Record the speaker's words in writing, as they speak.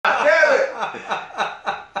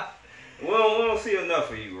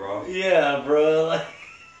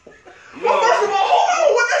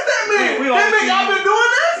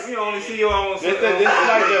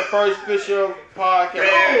first official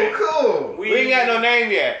podcast. Cool. We ain't got no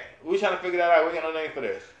name yet. We trying to figure that out. We ain't got no name for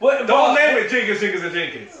this. Don't name it Jenkins, and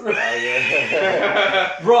Jenkins. Oh,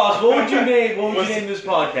 yeah. Ross, what would you name this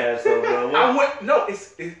podcast though, bro? He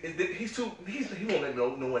won't let no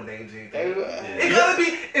one names anything.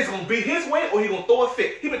 It's gonna be his way or he gonna throw a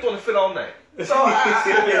fit. He been throwing a fit all night. So My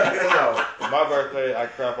birthday, I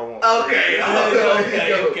crap, I won't. Okay.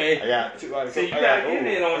 I got two. See, you gotta get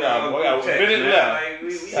in on that. I got 1 minute left.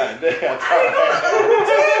 God damn.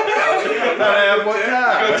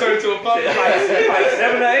 gonna turn into a puppet. Like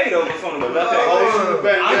 7 or 8 of us on the I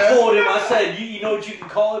told him, I said, you know what you can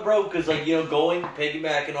call it, bro? Because, like, going,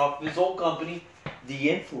 piggybacking off of his old company, The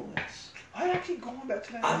Influence. Why did I keep going back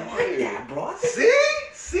to that? I like that, bro. See?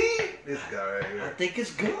 This guy right I here. think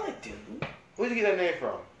it's good, dude. Where'd you get that name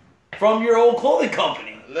from? From your old clothing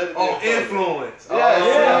company. Influence.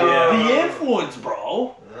 Yeah. The Influence,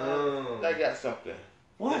 bro. I got something.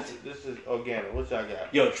 What? This is organic. What y'all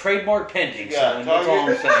got? Yo, trademark pending, Yeah, son. That's all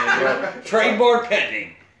I'm saying, bro. Trademark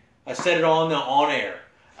pending. I said it on air.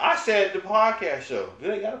 I said the podcast show. Do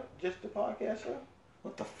they got just the podcast show?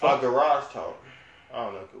 What the fuck? Garage Talk. I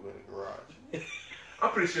don't know if it went in the garage.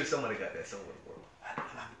 I'm pretty sure somebody got that somewhere, bro.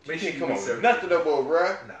 Make sure you Come on. research. Nothing no more,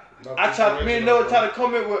 bruh. Nah. I tried, me and Noah tried to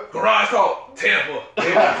comment with Garage Talk, Tampa.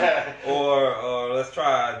 Or let's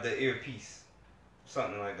try the earpiece.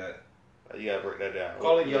 Something like that. You gotta break that down.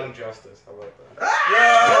 Call it Young Justice. How about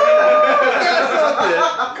that?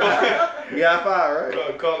 We got 5,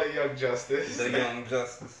 right? Call it Young Justice. The Young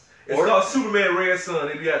Justice. It's called Superman Red Sun.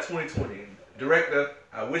 It be out 2020. Director,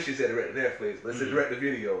 I wish it said director Netflix, but it's a director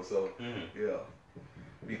video, so yeah.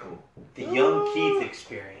 Be cool. The Young Keith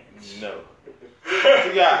Experience. No. What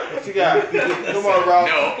you got? What you got? Come on, Rob.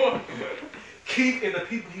 No. Keith and the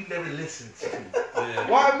people he never listened to. Yeah.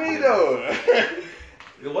 Why me though?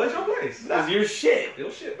 It was your place. That's your shit.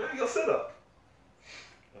 Your shit, man. Your setup.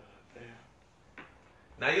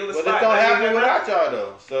 Now you're on the But spot. it don't Now happen you're without y'all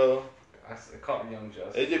though. So I call it Young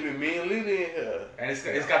Justice. it just be me and Lily in here. And it's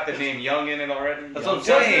got the name Young in it already. That's Young what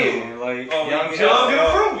I'm saying. Justice. Like Oh, Young we- Young in the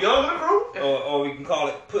Justice. crew. Young in the crew. Or we can call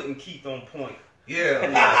it putting Keith on point. Yeah.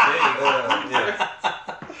 Yeah.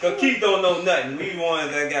 Cause Keith don't know nothing. We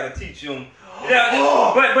ones that gotta teach him.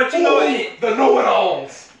 Yeah, but you know it. The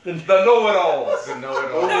know-it-alls. The know-it-alls. The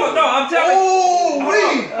know-it-all. No, I'm telling you.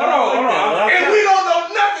 Hold on. And we don't know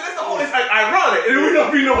nothing. That's the whole. It's like ironic. And we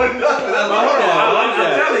don't be knowing nothing.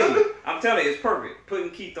 I'm telling you, it's perfect. Putting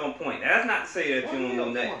Keith on point. That's not to say that you don't know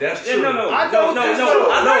nothing. That's Yeah, true. No. I know that's true.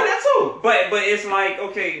 I learned that too. But it's like,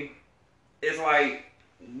 okay, it's like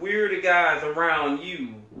we're the guys around you,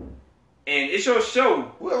 and it's your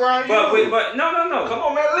show. We're around But you. no. Come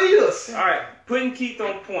on, man. Lead us. All right, putting Keith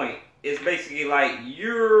on point is basically like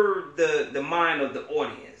you're the mind of the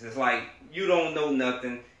audience. It's like you don't know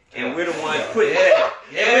nothing, and we're the ones putting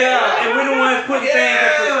and we're the ones putting things in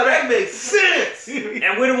perspective. That makes sense.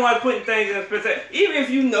 And we're the ones putting things in perspective. Even if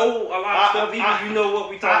you know a lot of stuff, even if you know what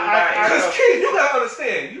we talking about. Because Keith, you gotta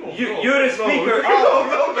understand. You're the speaker. You don't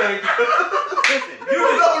know nothing. Listen, You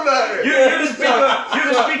don't know nothing. you're the speaker. You're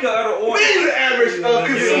the speaker of the audience. Me, the average consumer.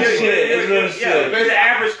 You're the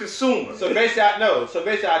average consumer. So basically,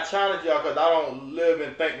 I challenge y'all because I don't live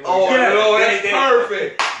and think. Oh, Yeah, no, that's there-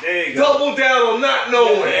 perfect. There you go. Double down on not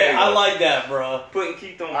knowing. Yeah, I like that, bro. Putting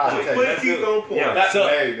Keith on I'll point. take Put That's Keith good. on point. Yeah. That's So,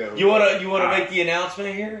 there you go. You wanna make the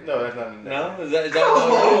announcement here? No, that's not the name. No? Is that Come on,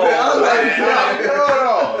 man. I like I that. know it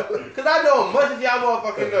all. Because I know as much as y'all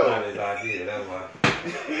motherfucking That's know. not his idea. That's why.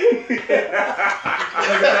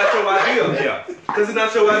 Because it's not your idea. Yeah. Because it's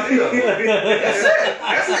not your idea. That's it.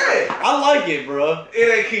 That's it. I like it, bro.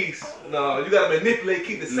 It ain't Keith. No, you gotta manipulate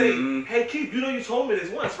Keith to say, hey Keith, you know you told me this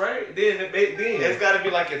once, right? Then It's got to be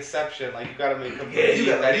like Inception. Like you got to make him yeah, you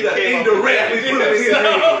gotta came up indirectly with put it in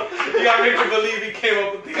there. You got to make him believe he came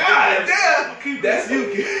up with these. God damn, Keith, that's you,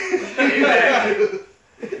 Keith.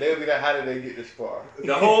 They'll be like, how did they get this far?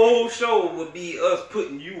 The whole show would be us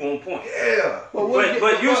putting you on point. Yeah.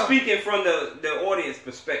 But you're speaking from the audience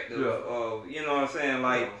perspective of, you know what I'm saying?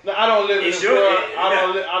 Like, No, I don't live in It's this your- world. it- I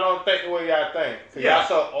don't think the way y'all think. Cause Yeah. y'all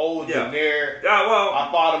so old, Yeah. generic. well, I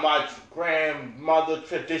follow my grandmother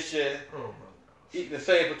tradition, eating the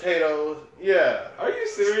same potatoes. Yeah. Are you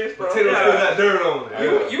serious, bro? Potatoes still got dirt on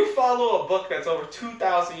it. You follow a book that's over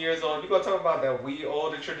 2,000 years old. You gonna talk about that we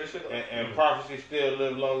older tradition? And prophecy still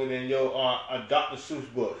live longer than your Dr. Seuss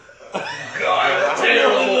book. God,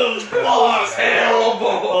 terrible. Oh, terrible.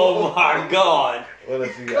 Oh my god. What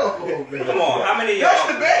else you got? come on. How many of That's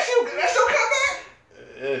the y'all? best that's your comeback?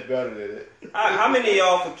 It's better than it. How many of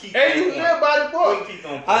y'all for Keith Hey, on you point? live by the book. Putting Keith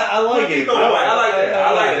on point. I like it. Keith on point. I like that.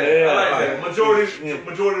 I like that. Yeah. I like that.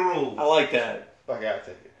 Majority rules. I like that. Fuck, I'll take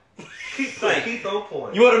it. Keith on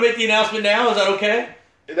point. You want to make the announcement now? Is that okay?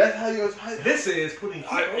 That's how you. This is putting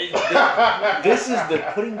Keith on point. This is the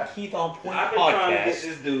Putting Keith on Point I've been trying to get podcast.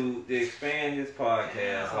 this dude to expand his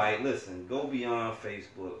podcast. Like, listen, go beyond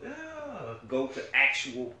Facebook. Yeah. Go to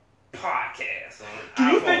actual podcasts. Do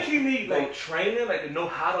you iPhone. think he need like training, like to know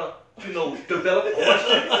how to, develop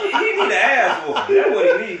questions? He need an ass whooping. That's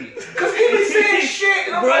what he needs. Cause he be saying shit,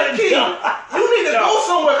 and I'm like, Keith, you need to go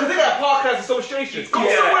somewhere because they got podcast associations. Go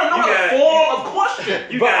somewhere and know how to form a question.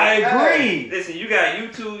 I agree. Listen, you got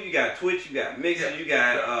YouTube, you got Twitch, you got Mixer, you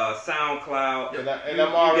got SoundCloud, And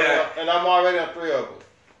I'm already on 3 of them.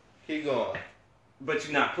 Keep going. but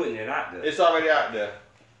you're not putting it out there. It's already out there.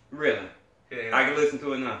 Really? Yeah. I can listen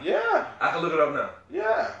to it now. Yeah. I can look it up now.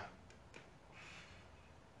 Yeah.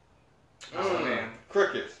 Oh, man.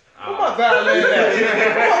 Crickets. Put my violin there.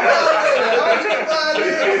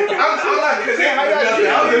 I'm like, damn, how y'all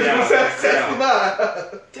get? I was just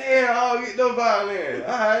 69. Damn, I don't get no violin. All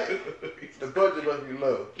right. The budget must be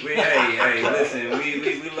low. Hey, listen,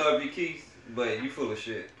 we love you, Keith, but you full of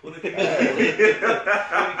shit. Put it together. Keith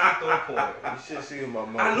on point. You should see my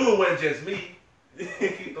mom. I knew it wasn't just me.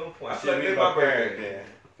 Keith on point. I I feel like should it's meet my my parents birthday.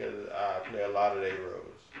 then, because I play a lot of their roles.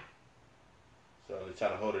 So they're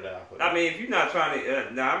trying to hold it down for them. I mean, if you're not trying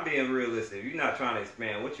to, now I'm being realistic. If you're not trying to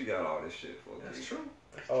expand, what you got all this shit for? That's Keith? true.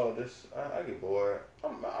 Oh, I get bored.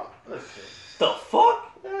 Listen. The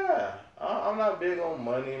fuck? Yeah, I'm not big on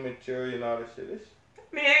money, material, and all that shit.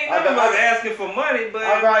 I mean, ain't nothing about asking for money, but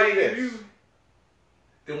I value this.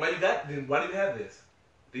 Then why do you have this?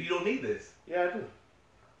 Then you don't need this. Yeah, I do.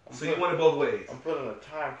 So you want it both ways. I'm putting a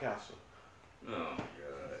time capsule. Oh my god,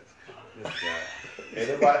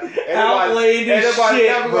 this guy. Outlandish Anybody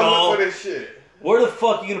shit, never bro. gonna look for this shit. Where the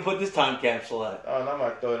fuck are you gonna put this time capsule at? Oh, and I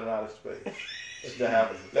might throw it in outer space. What's that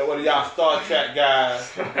happen? Let one of y'all Star Trek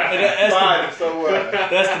guys That's find it somewhere.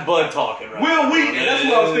 That's the bud talking, right? Will Wheaton. That's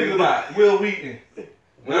what I was thinking about. Will Wheaton.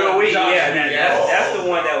 Will Wheaton, Josh yeah, Wheaton. that's the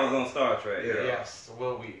one that was on Star Trek. Yeah. Yes,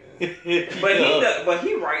 Will Wheaton. But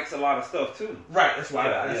he writes a lot of stuff too. Right. That's why.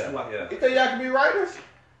 Yeah, That's why. yeah. You think y'all can be writers?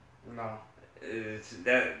 No, It's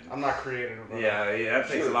that. I'm not creative. About Yeah, that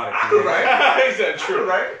takes a lot of. I could creativity. write. Is that True.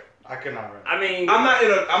 Right. I could not write. I mean, I'm not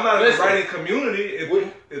in a Listen. writing community.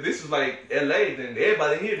 If this was like LA, then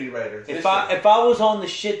everybody here be writers. If I was on the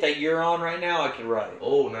shit that you're on right now, I could write.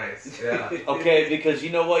 Oh, nice. Yeah. Okay, because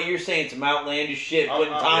you know what you're saying, some outlandish shit,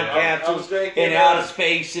 putting time capsules drinking, in outer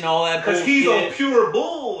space and all that Because bullshit. he's on pure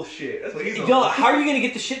bullshit. That's what he's on. Yo, how are you gonna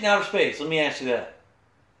get the shit in outer space? Let me ask you that.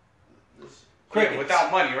 Crickets. Yeah,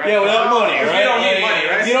 without money, right? Yeah, without money, Because right? You don't need money,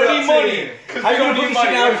 right? You don't need money. Because How you you gonna don't put need the shit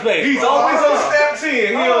in money, outer right? space? He's always on step 10.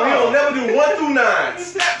 He'll never do 1 through 9.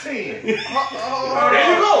 Step 10. There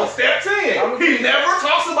you go. Step 10. He never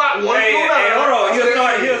talks about 1 hey, through 9. hey, hold on.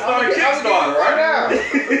 He'll start a Kickstarter right right now.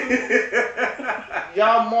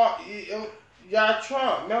 Y'all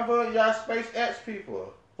Trump. Remember y'all SpaceX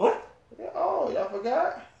people? What? Yeah, oh, y'all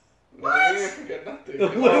forgot? What? We didn't forget nothing.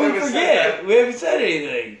 What did we forget? We haven't said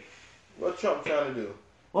anything. What Trump trying to do?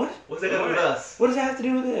 What? What's that got to do with us? What does that have to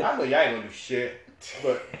do with it? I know y'all ain't gonna do shit,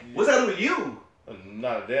 but What's that do with you?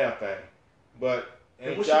 not a damn thing. But And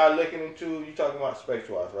ain't what's y'all looking into? You talking about space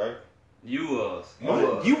wars, right? You was.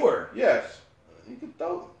 What? You were. Yes. You can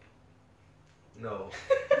throw. No.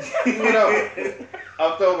 You know,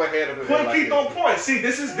 I'll throw my head up. in there Put like Keith this. on point. See,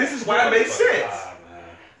 this is why it makes sense.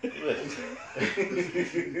 Listen.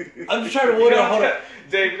 I'm just trying to wonder how to.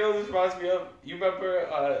 Dave, you know what this reminds me of? You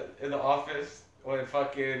remember in The Office when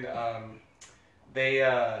fucking they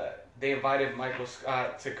invited Michael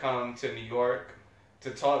Scott to come to New York to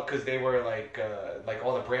talk because they were like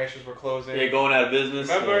all the branches were closing. Yeah, going out of business.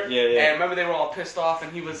 Remember? Yeah. And remember they were all pissed off,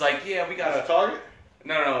 and he was like, "Yeah, we got That's a a target.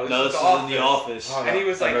 no, No, this is in the office. Oh, And he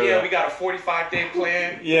was like, I "Yeah, remember we got a 45-day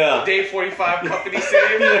plan. Yeah. Day 45 company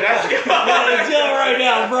saved. That's I'm gonna tell right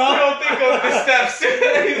now, You bro. don't think of the steps.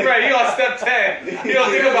 He's right. You on step 10. You don't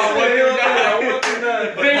think about 1 through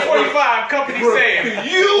 9. Day 45, company saved.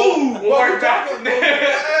 You! We'll work back from there.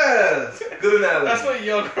 Yes. Good analogy. That's what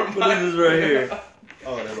young Look at this right here.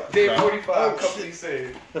 Oh, they're about to Day stop. 45, company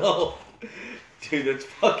saved. Oh, dude, that's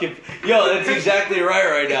fucking. Yo, that's exactly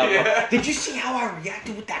right now. Bro. Yeah. Did you see how I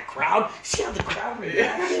reacted with that crowd? See how the crowd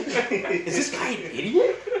reacted? Is this guy an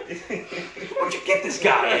idiot? Where'd you get this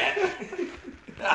guy at?